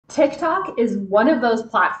TikTok is one of those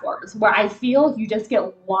platforms where I feel you just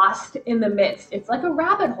get lost in the midst. It's like a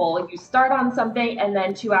rabbit hole. You start on something and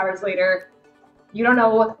then 2 hours later, you don't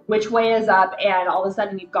know which way is up, and all of a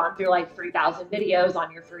sudden you've gone through like 3,000 videos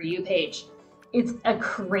on your For You page. It's a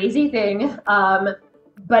crazy thing,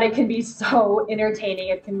 but it can be so entertaining.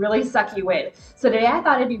 It can really suck you in. So today I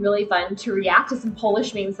thought it'd be really fun to react to some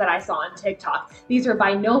Polish memes that I saw on TikTok. These are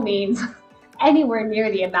by no means anywhere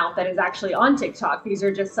near the amount that is actually on TikTok. These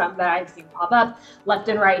are just some that I've seen pop up left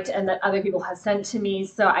and right and that other people have sent to me.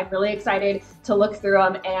 So I'm really excited to look through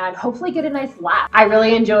them and hopefully get a nice laugh. I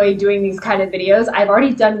really enjoy doing these kind of videos. I've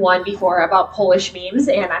already done one before about Polish memes,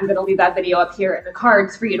 and I'm gonna leave that video up here in the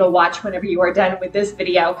cards for you to watch whenever you are done with this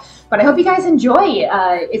video. But I hope you guys enjoy.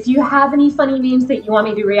 If you have any funny memes that you want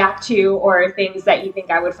me to react to or things that you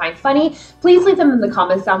think I would find funny, please leave them in the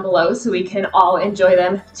comments down below so we can all enjoy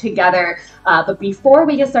them together. But before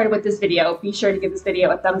we get started with this video, be sure to give this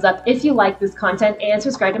video a thumbs up if you like this content and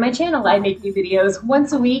subscribe to my channel. I make new videos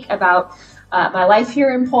once a week about my life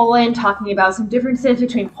here in Poland, talking about some differences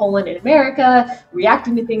between Poland and America,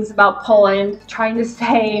 reacting to things about Poland, trying to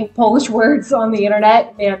say Polish words on the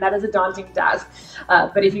internet. Man, that is a daunting task.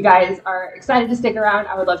 But if you guys are excited to stick around,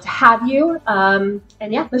 I would love to have you. And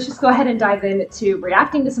yeah, let's just go ahead and dive into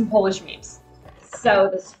reacting to some Polish memes. So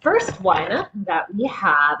this first one that we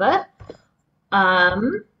have,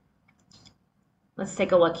 let's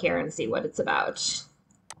take a look here and see what it's about.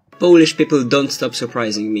 Polish people don't stop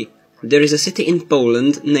surprising me. There is a city in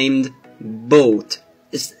Poland named Boat.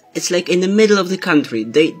 It's like in the middle of the country.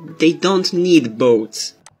 They don't need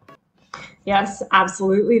boats. Yes,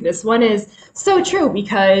 absolutely. This one is so true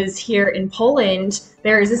because here in Poland,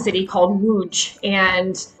 there is a city called Łódź.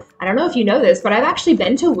 And I don't know if you know this, but I've actually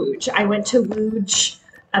been to Łódź. I went to Łódź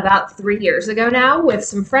about 3 years ago now with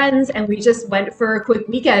some friends, and we just went for a quick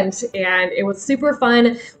weekend and it was super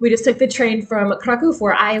fun. We just took the train from Kraków,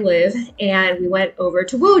 where I live, and we went over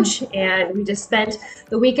to Łódź, and we just spent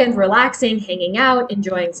the weekend relaxing, hanging out,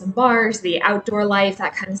 enjoying some bars, the outdoor life,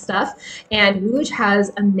 that kind of stuff. And Łódź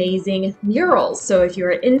has amazing murals. So if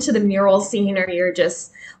you're into the mural scene or you're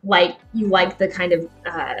just you like the kind of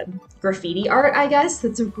graffiti art, I guess,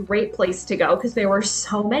 it's a great place to go because there were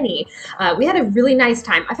so many. We had a really nice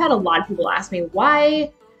time. I've had a lot of people ask me,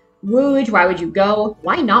 why Łódź? Why would you go?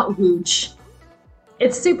 Why not Łódź?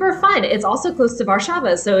 It's super fun. It's also close to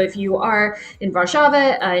Warsaw. So if you are in Warsaw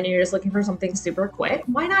and you're just looking for something super quick,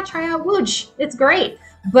 why not try out Łódź? It's great.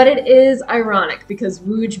 But it is ironic because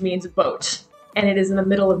Łódź means boat and it is in the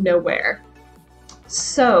middle of nowhere.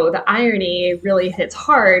 So the irony really hits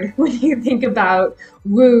hard when you think about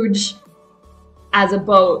Łódź as a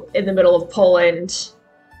boat in the middle of Poland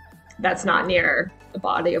that's not near a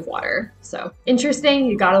body of water. So interesting,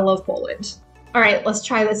 you gotta love Poland. All right, let's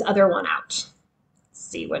try this other one out.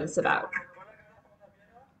 See what it's about.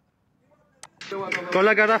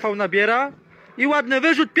 Kolega Rafał nabiera i ładny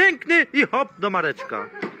wyrzut, piękny i hop do Mareczka.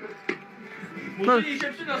 No.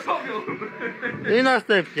 I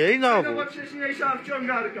następnie, i znowu.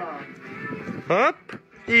 Hop,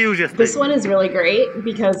 i już jest. This one is really great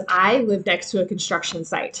because I live next to a construction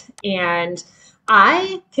site and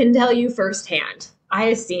I can tell you firsthand, I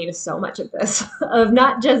have seen so much of this, of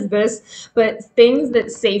not just this, but things that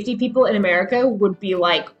safety people in America would be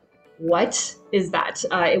like, what is that?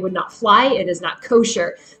 It would not fly. It is not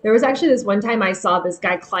kosher. There was actually this one time I saw this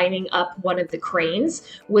guy climbing up one of the cranes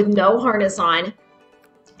with no harness on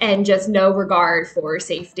and just no regard for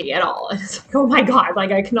safety at all. And it's like, oh my God,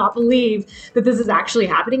 like I cannot believe that this is actually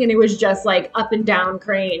happening. And it was just like up and down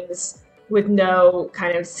cranes with no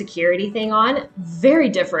kind of security thing on. Very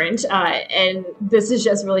different. And this is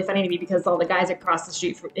just really funny to me because all the guys across the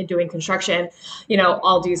street doing construction, you know,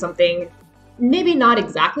 all do something maybe not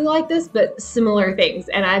exactly like this, but similar things.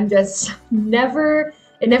 And I'm just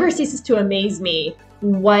it never ceases to amaze me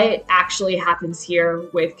what actually happens here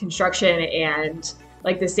with construction and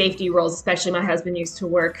like the safety rules. Especially my husband used to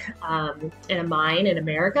work in a mine in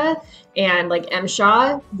America, and like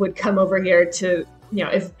MSHA would come over here to, you know,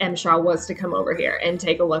 if MSHA was to come over here and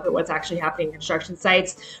take a look at what's actually happening in construction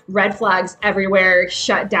sites, red flags everywhere,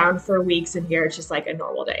 shut down for weeks, and here it's just like a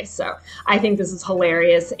normal day. So I think this is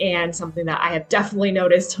hilarious and something that I have definitely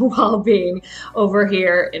noticed while being over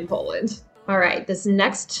here in Poland. All right, this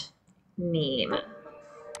next meme.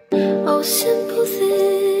 Oh, simple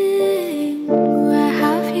thing, where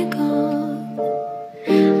have you gone?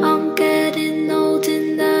 I'm getting old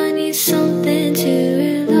and I need something to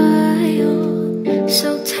rely on.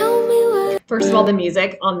 So tell me where. First of all, the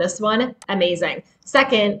music on this one, amazing.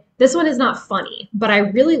 Second, this one is not funny, but I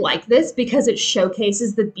really like this because it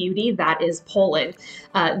showcases the beauty that is Poland.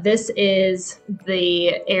 This is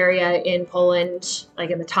the area in Poland, like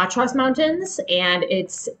in the Tatras Mountains, and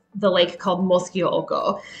it's the lake called Moskie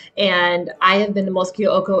Oko. And I have been to Moskie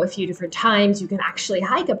Oko a few different times. You can actually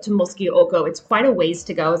hike up to Moskie Oko. It's quite a ways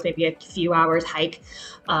to go. It's maybe a few hours hike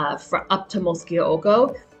up to Moskie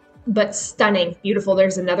Oko. But stunning, beautiful.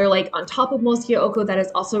 There's another lake on top of Moskie Oko that is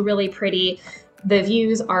also really pretty. The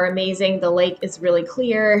views are amazing. The lake is really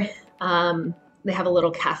clear. They have a little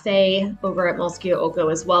cafe over at Moskie Oko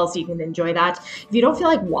as well, so you can enjoy that. If you don't feel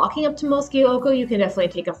like walking up to Moskie Oko, you can definitely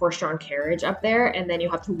take a horse-drawn carriage up there, and then you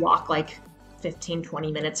have to walk like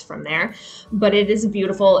 15-20 minutes from there. But it is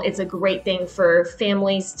beautiful. It's a great thing for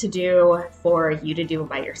families to do, for you to do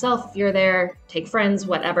by yourself if you're there, take friends,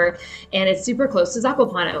 whatever. And it's super close to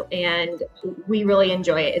Zakopane, and we really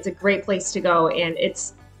enjoy it. It's a great place to go, and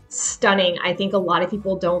it's stunning. I think a lot of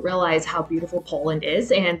people don't realize how beautiful Poland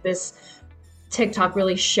is, and this TikTok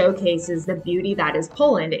really showcases the beauty that is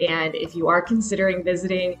Poland. And if you are considering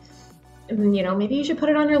visiting, you know, maybe you should put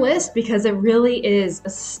it on your list because it really is a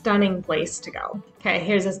stunning place to go. Okay,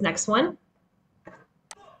 here's this next one.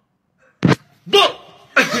 Kurwa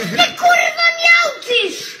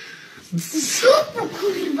miałczysz! Super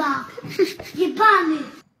kurwa! Jebany!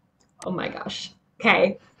 Oh my gosh.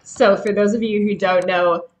 Okay, so for those of you who don't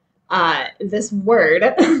know, this word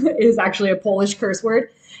is actually a Polish curse word,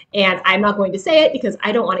 and I'm not going to say it because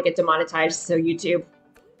I don't want to get demonetized, so YouTube,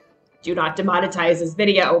 do not demonetize this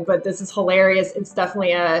video, but this is hilarious. It's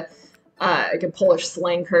definitely like a Polish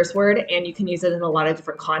slang curse word, and you can use it in a lot of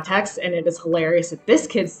different contexts, and it is hilarious that this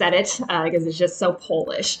kid said it because it's just so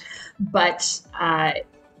Polish. But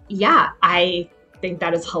yeah, I think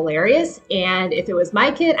that is hilarious, and if it was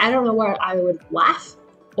my kid, I don't know where I would laugh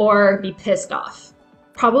or be pissed off.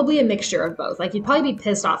 Probably a mixture of both. Like, you'd probably be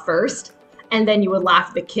pissed off first, and then you would laugh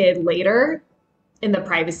at the kid later in the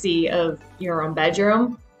privacy of your own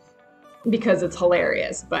bedroom because it's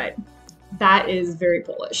hilarious. But that is very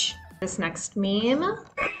Polish. This next meme.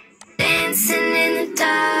 Dancing in the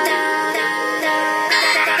dark.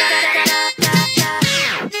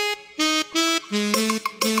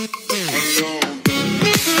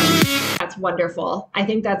 That's wonderful. I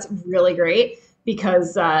think that's really great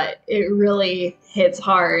because it really hits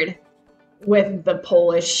hard with the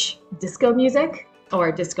Polish disco music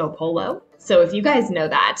or disco polo. So if you guys know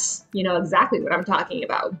that, you know exactly what I'm talking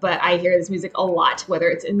about. But I hear this music a lot, whether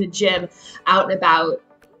it's in the gym, out and about.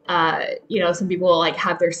 You know, some people will like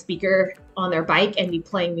have their speaker on their bike and be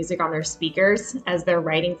playing music on their speakers as they're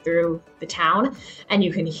riding through the town. And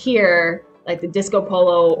you can hear like the disco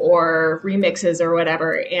polo or remixes or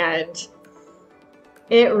whatever. And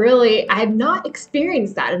it really, I have not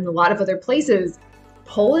experienced that in a lot of other places.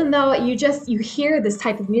 Poland, though, you hear this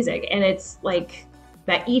type of music, and it's like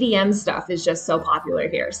that EDM stuff is just so popular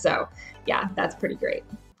here. So yeah, that's pretty great.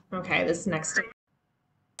 Okay, this next.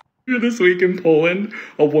 This week in Poland,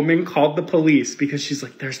 a woman called the police because she's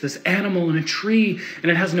like, there's this animal in a tree and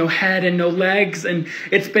it has no head and no legs, and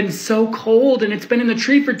it's been so cold and it's been in the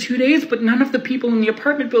tree for 2 days, but none of the people in the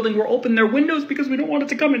apartment building will open their windows because we don't want it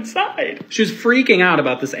to come inside. She was freaking out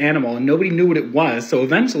about this animal and nobody knew what it was, so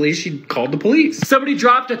eventually she called the police. Somebody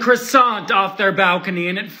dropped a croissant off their balcony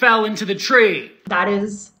and it fell into the tree. That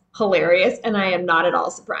is hilarious, and I am not at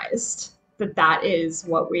all surprised that that is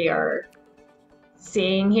what we are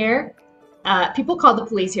seeing here. People call the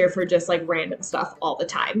police here for just like random stuff all the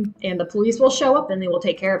time, and the police will show up and they will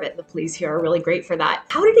take care of it. The police here are really great for that.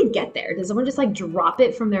 How did it get there? Does someone just like drop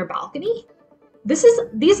it from their balcony? These are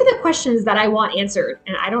the questions that I want answered,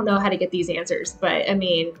 and I don't know how to get these answers. But I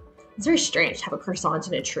mean, it's very strange to have a croissant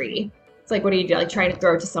in a tree. It's like, what do you do? Like trying to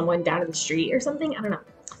throw it to someone down in the street or something? I don't know.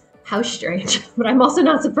 How strange. But I'm also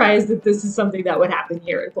not surprised that this is something that would happen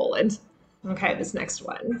here in Poland. Okay, this next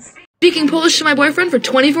one. Speaking Polish to my boyfriend for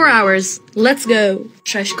 24 hours. Let's go.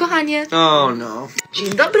 Cześć, kochanie. Oh no. Dzień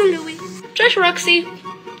dobry, Louis. Cześć, Roxy.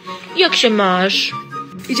 Jak się masz?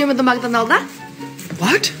 Idziemy do McDonalda?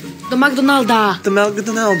 What? Do McDonalda. The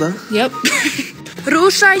McDonalda? Yep.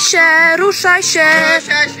 Ruszaj się, ruszaj się.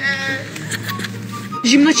 Ruszaj się.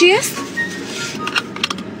 Zimno ci jest?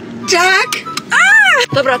 Jack! A!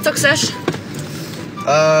 Dobra, co chcesz?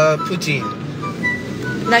 Poutine.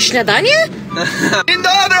 Na śniadanie? Dzień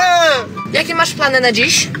dobry! Jakie masz plany na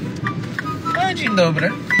dziś? Dzień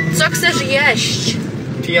dobry. Co chcesz jeść?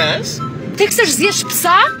 Yes? Ty chcesz zjeść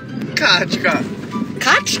psa? Kaczka.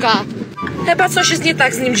 Kaczka? Chyba coś jest nie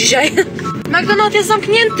tak z nim dzisiaj. McDonald's jest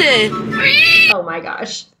zamknięty. Oh my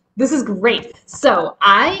gosh. This is great. So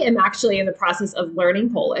I am actually in the process of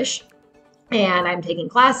learning Polish, and I'm taking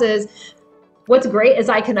classes. what's great is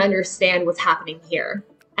I can understand what's happening here,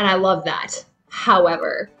 and I love that.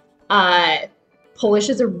 However, Polish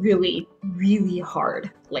is a really, really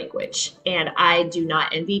hard language, and I do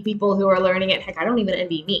not envy people who are learning it. Heck, I don't even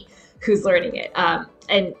envy me who's learning it.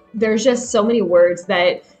 And there's just so many words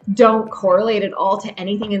that don't correlate at all to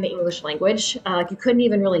anything in the English language. You couldn't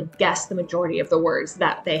even really guess the majority of the words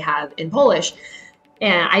that they have in Polish.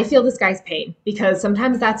 And I feel this guy's pain, because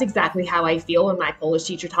sometimes that's exactly how I feel when my Polish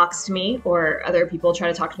teacher talks to me or other people try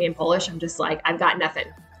to talk to me in Polish. I'm just like, I've got nothing.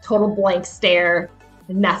 Total blank stare,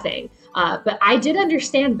 nothing. But I did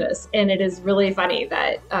understand this, and it is really funny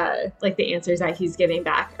that like the answers that he's giving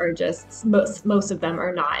back are just, most of them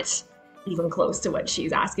are not even close to what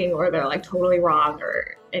she's asking, or they're like totally wrong,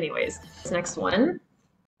 or anyways. This next one.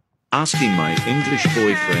 Asking my English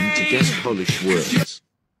boyfriend to guess Polish words.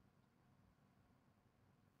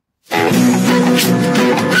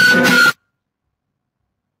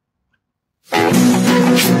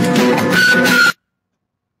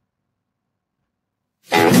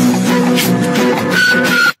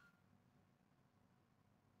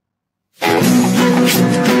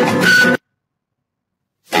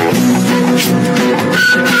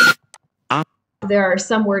 There are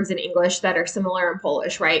some words in English that are similar in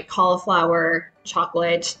Polish, right? Cauliflower,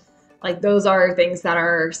 chocolate, like those are things that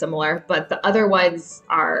are similar, but the other ones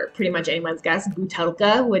are pretty much anyone's guess.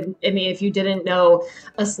 Butelka would, I mean, if you didn't know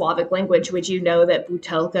a Slavic language, would you know that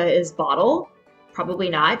butelka is bottle? Probably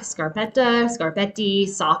not. Scarpetta, scarpetti,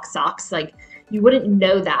 socks, like you wouldn't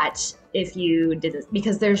know that if you didn't,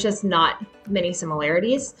 because there's just not many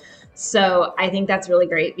similarities. So I think that's really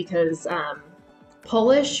great, because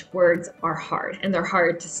Polish words are hard, and they're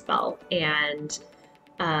hard to spell, and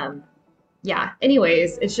yeah,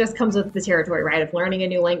 anyways, it just comes with the territory, right, of learning a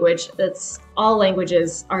new language. All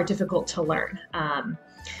languages are difficult to learn,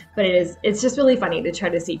 but it's just really funny to try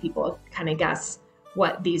to see people kind of guess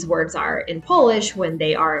what these words are in Polish when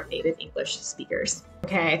they are native English speakers.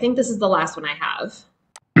 Okay, I think this is the last one I have.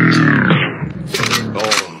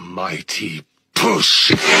 Almighty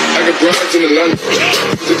push. I got broads in the land,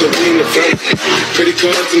 did the in the front, credit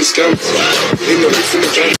cards in the scams, in the roof in the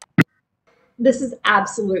front. This is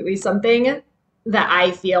absolutely something that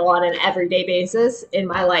I feel on an everyday basis in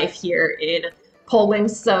my life here in Poland.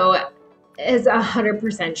 So it's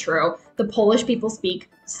 100% true. The Polish people speak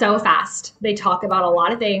so fast. They talk about a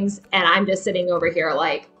lot of things, and I'm just sitting over here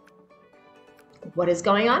like, what is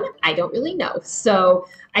going on? I don't really know. So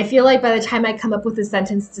I feel like by the time I come up with a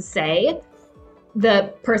sentence to say,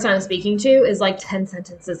 the person I'm speaking to is like 10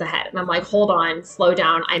 sentences ahead. And I'm like, hold on, slow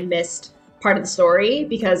down. I missed part of the story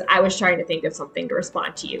because I was trying to think of something to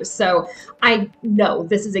respond to you. So I know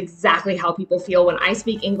this is exactly how people feel when I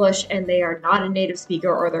speak English and they are not a native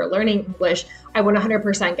speaker or they're learning English. I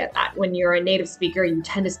 100% get that. When you're a native speaker, you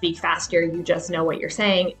tend to speak faster, you just know what you're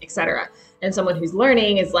saying, etc. And someone who's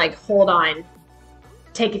learning is like, hold on,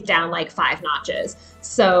 take it down like 5 notches.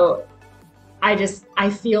 So I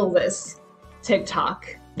feel this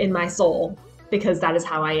TikTok in my soul because that is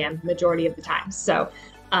how I am majority of the time. So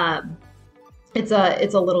it's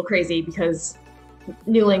a little crazy because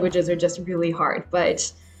new languages are just really hard,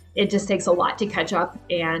 but it just takes a lot to catch up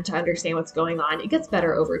and to understand what's going on. It gets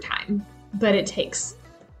better over time, but it takes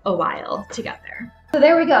a while to get there. So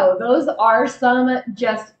there we go. Those are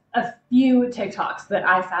just a few TikToks that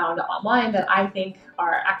I found online that I think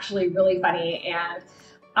are actually really funny and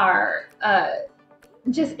are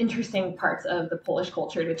just interesting parts of the Polish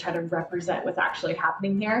culture to try to represent what's actually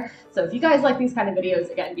happening here. So if you guys like these kind of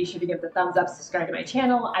videos, again, be sure to give the thumbs up, subscribe to my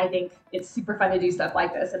channel. I think it's super fun to do stuff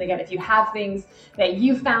like this. And again, if you have things that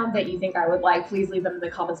you found that you think I would like, please leave them in the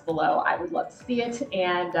comments below. I would love to see it,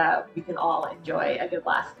 and we can all enjoy a good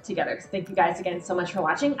laugh together. So thank you guys again so much for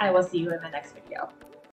watching. I will see you in the next video.